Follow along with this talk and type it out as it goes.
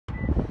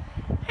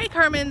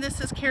Carmen, this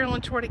is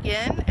Carolyn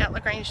again at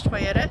LaGrange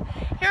Toyota.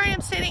 Here I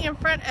am standing in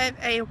front of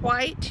a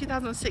white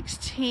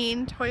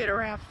 2016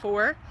 Toyota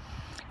RAV4.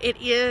 It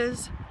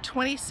is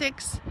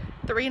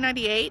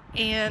 $26,398,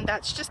 and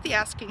that's just the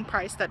asking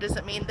price. That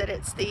doesn't mean that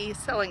it's the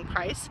selling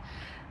price.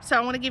 So I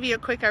want to give you a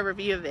quick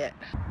overview of it.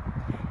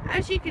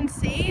 As you can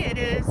see, it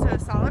is a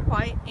solid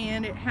white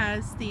and it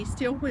has the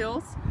steel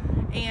wheels,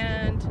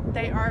 and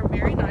they are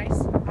very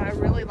nice. I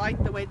really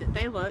like the way that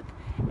they look.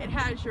 It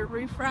has your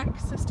roof rack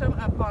system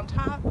up on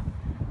top.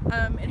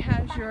 It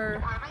has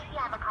your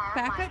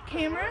backup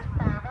camera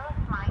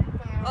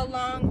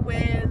along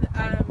with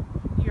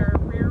your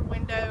rear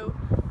window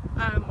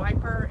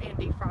wiper and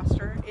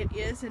defroster. It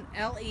is an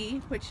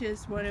LE, which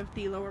is one of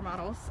the lower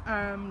models.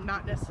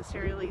 Not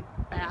necessarily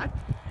bad.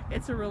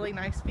 It's a really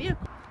nice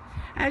vehicle.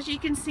 As you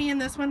can see in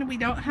this one, we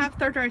don't have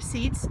third row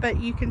seats, but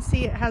you can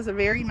see it has a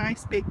very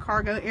nice big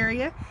cargo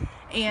area,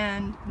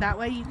 and that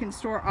way you can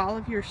store all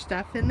of your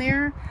stuff in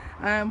there,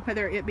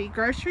 whether it be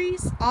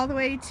groceries all the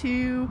way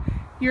to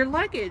your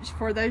luggage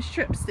for those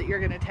trips that you're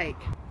going to take.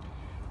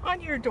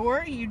 On your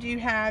door, you do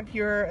have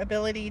your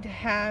ability to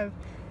have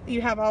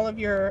all of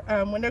your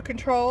window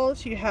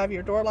controls, you have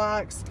your door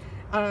locks,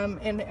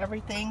 and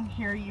everything.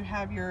 Here you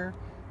have your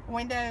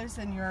windows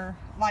and your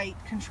light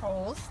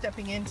controls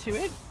stepping into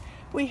it.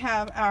 We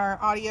have our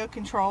audio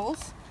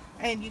controls,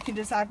 and you can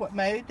decide what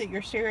mode that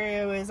your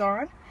stereo is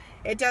on.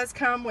 It does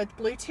come with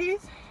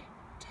Bluetooth,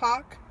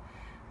 talk,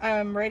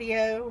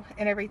 radio,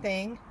 and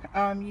everything.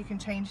 You can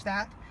change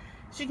that.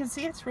 As you can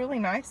see, it's really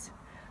nice.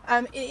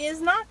 It is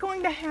not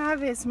going to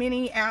have as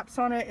many apps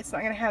on it. It's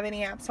not going to have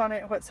any apps on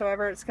it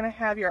whatsoever. It's going to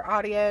have your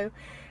audio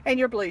and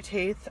your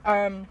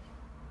Bluetooth.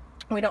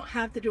 We don't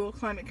have the dual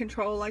climate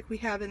control like we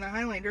have in the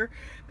Highlander,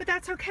 but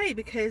that's okay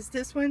because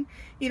this one,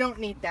 you don't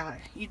need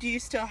that. You do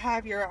still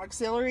have your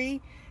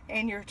auxiliary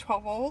and your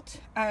 12 volt.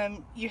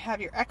 You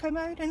have your eco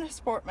mode and a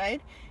sport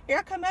mode. Your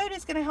eco mode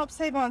is going to help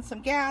save on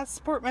some gas.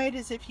 Sport mode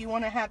is if you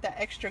want to have that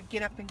extra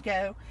get up and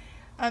go.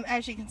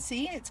 As you can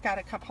see, it's got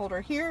a cup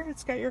holder here.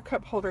 It's got your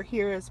cup holder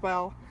here as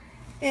well.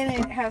 And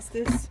it has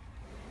this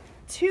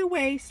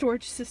two-way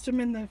storage system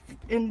in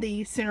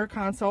the center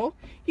console.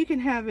 You can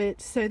have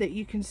it so that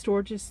you can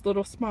store just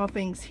little small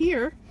things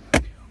here,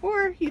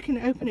 or you can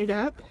open it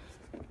up.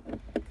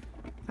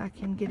 If I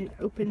can get it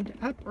opened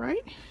up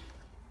right.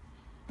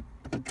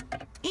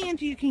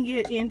 And you can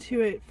get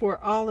into it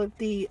for all of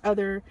the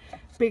other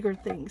bigger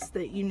things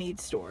that you need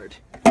stored.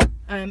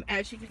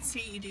 As you can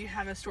see, you do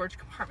have a storage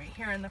compartment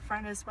here in the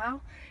front as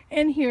well.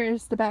 And here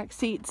is the back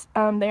seats.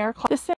 They are closed.